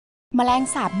แมลง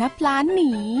สาบนับล้านห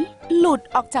นีหลุด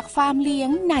ออกจากฟาร์มเลี้ยง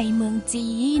ในเมืองจี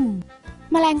น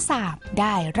แมลงสาบไ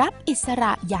ด้รับอิสร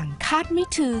ะอย่างคาดไม่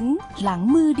ถึงหลัง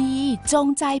มือดีจง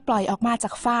ใจปล่อยออกมาจา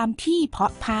กฟาร์มที่เพา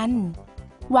ะพันธุ์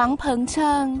หวังเผิงเ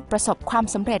ชิงประสบความ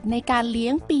สำเร็จในการเลี้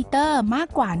ยงปีเตอร์มาก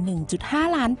กว่า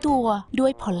 1.5 ล้านตัวด้ว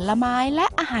ยผลไม้และ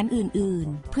อาหารอื่น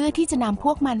ๆเพื่อที่จะนำพ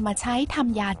วกมันมาใช้ท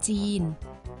ำยาจีน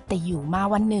แต่อยู่มา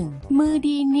วันหนึ่งมือ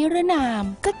ดีนิรนาม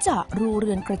ก็เจาะรูเ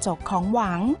รือนกระจกของห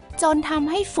วังจนทำ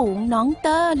ให้ฝูงน้องเต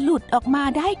อร์หลุดออกมา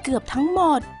ได้เกือบทั้งหม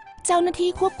ดเจ้าหน้าที่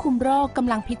ควบคุมโรคก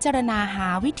ำลังพิจารณาหา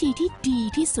วิธีที่ดี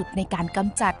ที่สุดในการก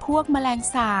ำจัดพวกแมลง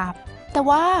สาบแต่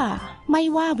ว่าไม่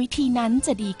ว่าวิธีนั้นจ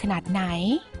ะดีขนาดไหน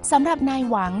สำหรับนาย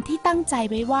หวังที่ตั้งใจ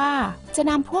ไว้ว่าจะ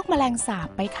นำพวกแมลงสาบ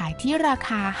ไปขายที่ราค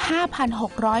า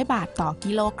 5,600 บาทต่อ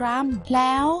กิโลกรัมแ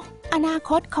ล้วอนา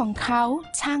คตของเขา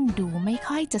ช่างดูไม่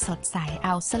ค่อยจะสดใสเอ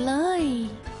าซะเลย